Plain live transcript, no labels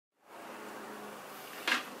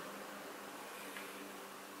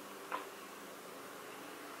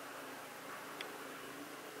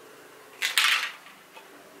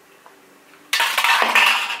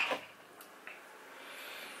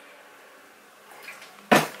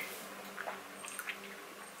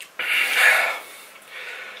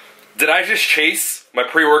Did I just chase my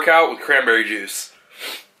pre-workout with cranberry juice?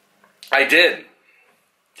 I did.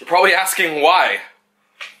 You're probably asking why.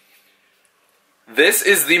 This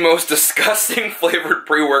is the most disgusting flavored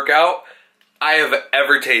pre-workout I have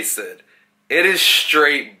ever tasted. It is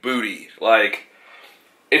straight booty. Like,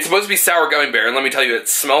 it's supposed to be sour gummy bear, and let me tell you, it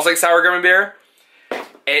smells like sour gummy bear.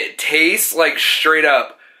 It tastes like straight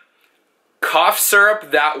up cough syrup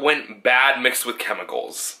that went bad mixed with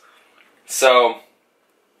chemicals. So,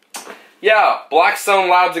 yeah, Blackstone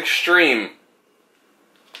Labs Extreme.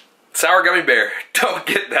 Sour gummy bear. Don't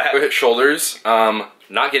get that. Hit shoulders.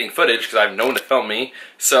 Not getting footage because I have no one to film me.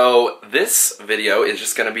 So this video is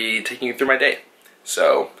just gonna be taking you through my day.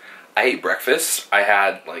 So I ate breakfast. I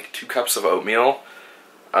had like 2 cups of oatmeal.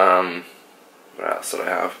 What else did I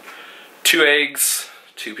have? 2 eggs,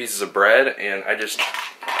 2 pieces of bread, and I just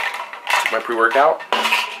took my pre-workout.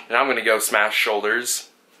 Now I'm gonna go smash shoulders.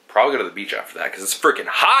 Probably go to the beach after that because it's freaking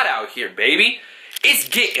hot out here, baby. It's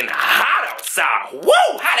getting hot outside.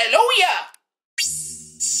 Whoa, hallelujah!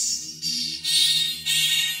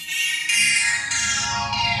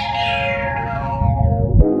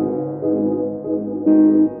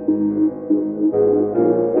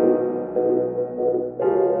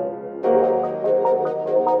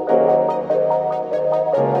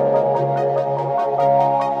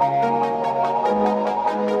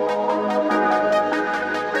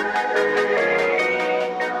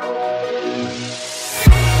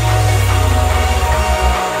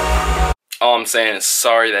 All I'm saying is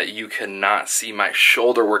sorry that you could not see my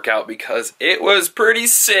shoulder workout because it was pretty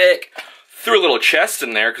sick. Threw a little chest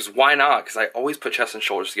in there because why not? Because I always put chest and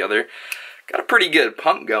shoulders together. Got a pretty good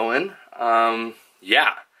pump going.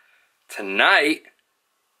 Yeah. Tonight,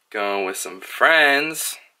 going with some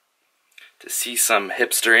friends to see some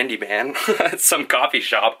hipster indie band at some coffee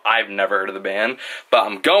shop. I've never heard of the band, but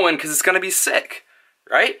I'm going because it's going to be sick.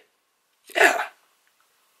 Right? Yeah.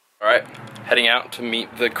 Alright, heading out to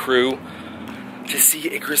meet the crew to see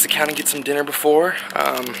Icarus Account and get some dinner before.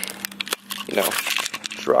 You know,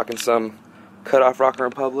 just rocking some cut-off Rockin'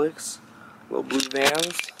 Republics, little blue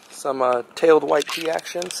Vans, some tailed white tee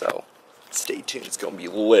action, so stay tuned, it's gonna be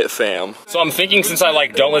lit, fam. So I'm thinking since I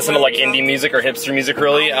don't listen to indie music or hipster music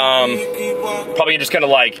really, probably just gonna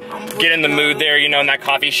get in the mood there, you know, in that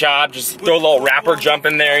coffee shop, just throw a little rapper jump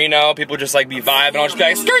in there, you know, people just be vibing, I'll just be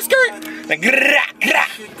like, skirt, skirt, like,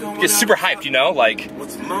 get super hyped, you know,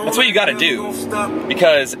 that's what you gotta do,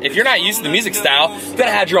 because if you're not used to the music style, you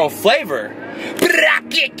gotta have your own flavor.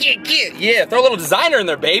 Yeah, throw a little designer in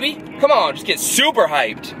there, baby. Come on, just get super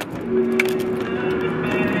hyped.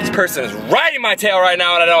 This person is riding my tail right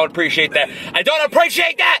now and I don't appreciate that. I don't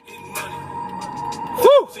appreciate that!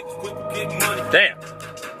 Whew! Damn.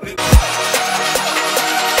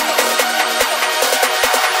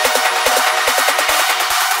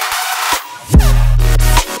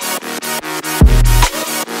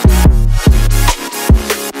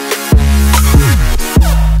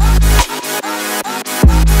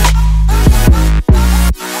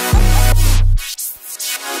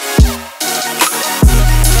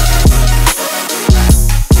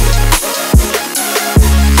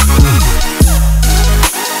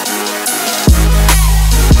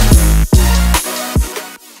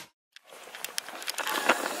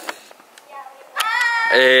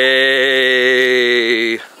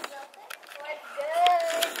 Hey,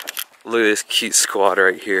 look at this cute squad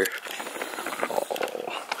right here.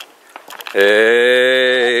 Oh.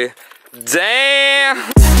 Hey,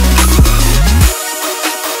 damn.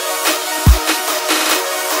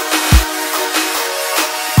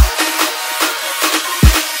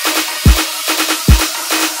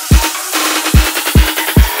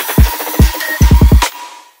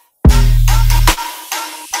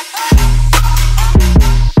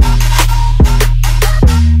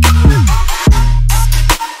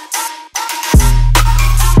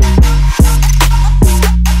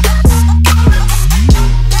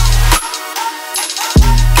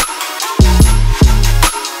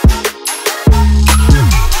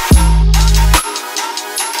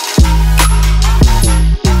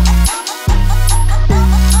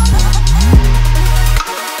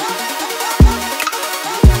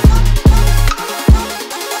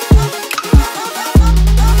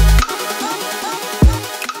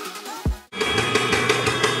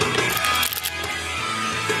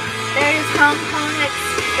 Hong Kong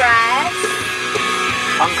Express.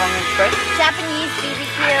 Hong Kong Express? Japanese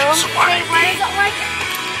BBQ. Wait, what is it like?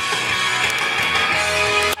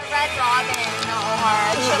 A Red Robin, not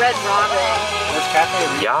orange. Red Robin. What's cafe?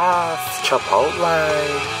 Yes, Chipotle.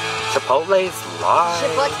 Chipotle's live.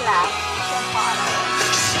 Chipotle. Chipotle.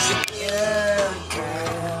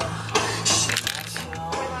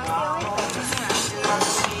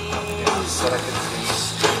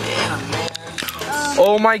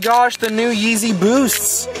 Oh my gosh, the new Yeezy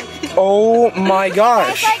Boosts. Oh my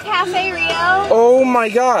gosh. That's like Cafe Rio. Oh my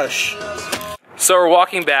gosh. So we're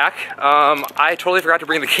walking back. I totally forgot to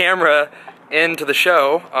bring the camera into the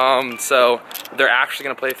show. So they're actually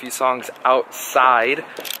gonna play a few songs outside.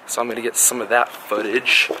 So I'm gonna get some of that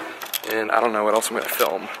footage. And I don't know what else I'm gonna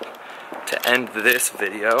film to end this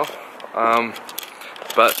video.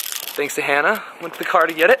 But thanks to Hannah, went to the car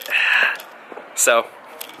to get it. So,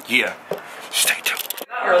 yeah, stay tuned.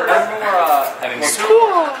 Cool.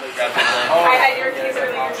 I had your keys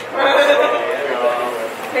earlier.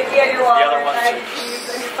 Mickey had your wallet. I had your keys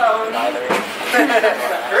and your phone.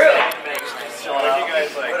 What did you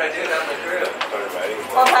guys like? What I did on the crew.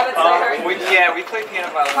 Well, have it say hi. Yeah, we played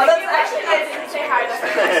piano by Oh, that's actually, I didn't say hi to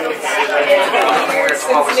her. It's been years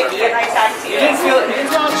since Mickey and I talked to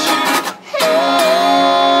you.